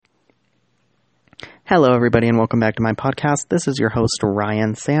Hello, everybody, and welcome back to my podcast. This is your host,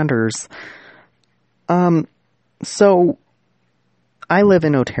 Ryan Sanders. So I live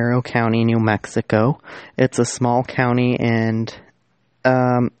in Otero County, New Mexico. It's a small county, and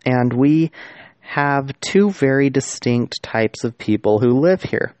we have two very distinct types of people who live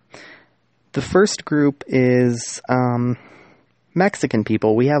here. The first group is Mexican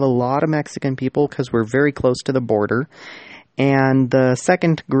people. We have a lot of Mexican people because we're very close to the border. And the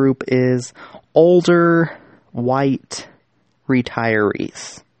second group is older, white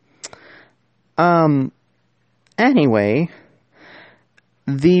retirees. Anyway,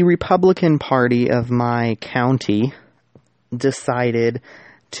 the Republican Party of my county decided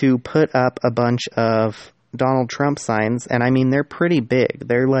to put up a bunch of Donald Trump signs, and I mean, they're pretty big.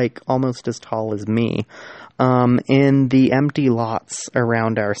 They're like almost as tall as me, in the empty lots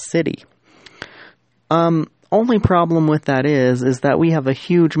around our city. Only problem with that is that we have a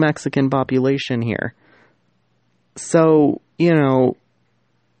huge Mexican population here. So,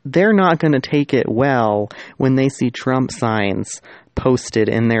 they're not going to take it well when they see Trump signs posted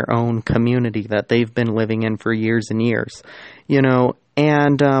in their own community that they've been living in for years and years.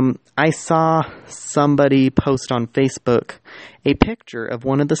 And I saw somebody post on Facebook a picture of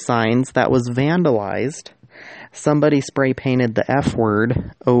one of the signs that was vandalized. Somebody spray painted the F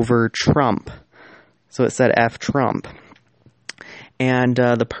word over Trump. So it said F Trump. And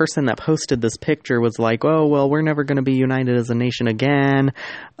the person that posted this picture was like, oh, well, we're never going to be united as a nation again.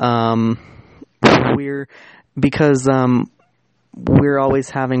 We're always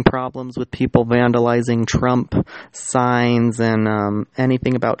having problems with people vandalizing Trump signs, and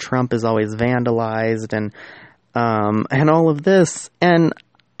anything about Trump is always vandalized, and all of this. And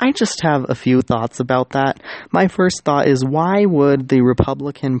I just have a few thoughts about that. My first thought is, why would the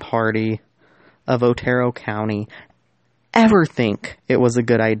Republican Party of Otero County ever think it was a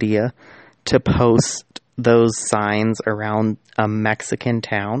good idea to post those signs around a Mexican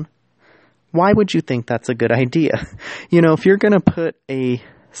town? Why would you think that's a good idea? If you're going to put a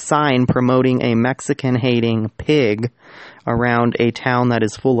sign promoting a Mexican-hating pig around a town that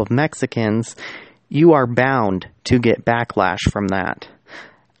is full of Mexicans, you are bound to get backlash from that.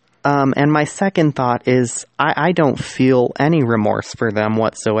 And my second thought is, I don't feel any remorse for them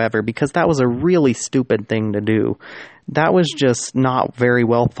whatsoever, because that was a really stupid thing to do. That was just not very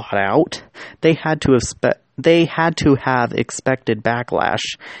well thought out. They had to have expected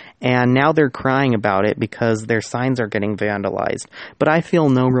backlash, and now they're crying about it because their signs are getting vandalized. But I feel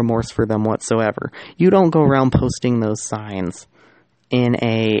no remorse for them whatsoever. You don't go around posting those signs in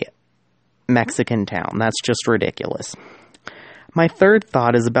a Mexican town. That's just ridiculous. My third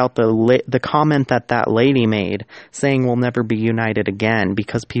thought is about the comment that lady made, saying we'll never be united again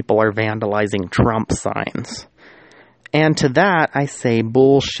because people are vandalizing Trump signs. And to that, I say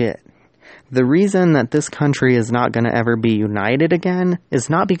bullshit. The reason that this country is not going to ever be united again is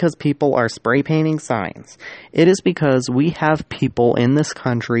not because people are spray painting signs. It is because we have people in this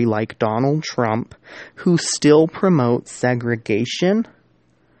country like Donald Trump who still promote segregation,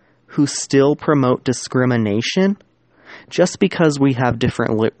 who still promote discrimination. Just because we have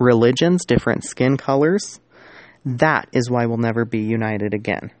different religions, different skin colors, that is why we'll never be united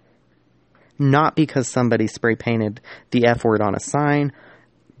again. Not because somebody spray painted the F word on a sign,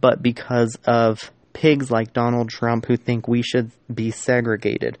 but because of pigs like Donald Trump who think we should be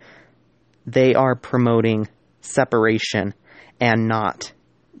segregated. They are promoting separation and not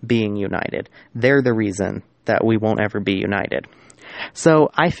being united. They're the reason that we won't ever be united. So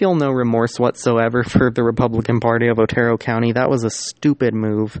I feel no remorse whatsoever for the Republican Party of Otero County. That was a stupid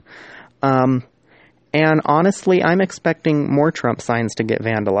move. And honestly, I'm expecting more Trump signs to get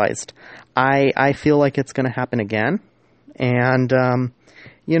vandalized. I feel like it's going to happen again. And,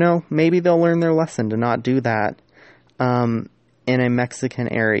 maybe they'll learn their lesson to not do that in a Mexican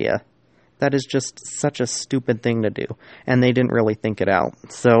area. That is just such a stupid thing to do, and they didn't really think it out.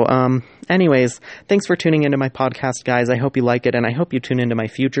 So, anyways, thanks for tuning into my podcast, guys. I hope you like it, and I hope you tune into my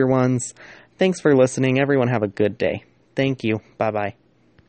future ones. Thanks for listening. Everyone have a good day. Thank you. Bye-bye.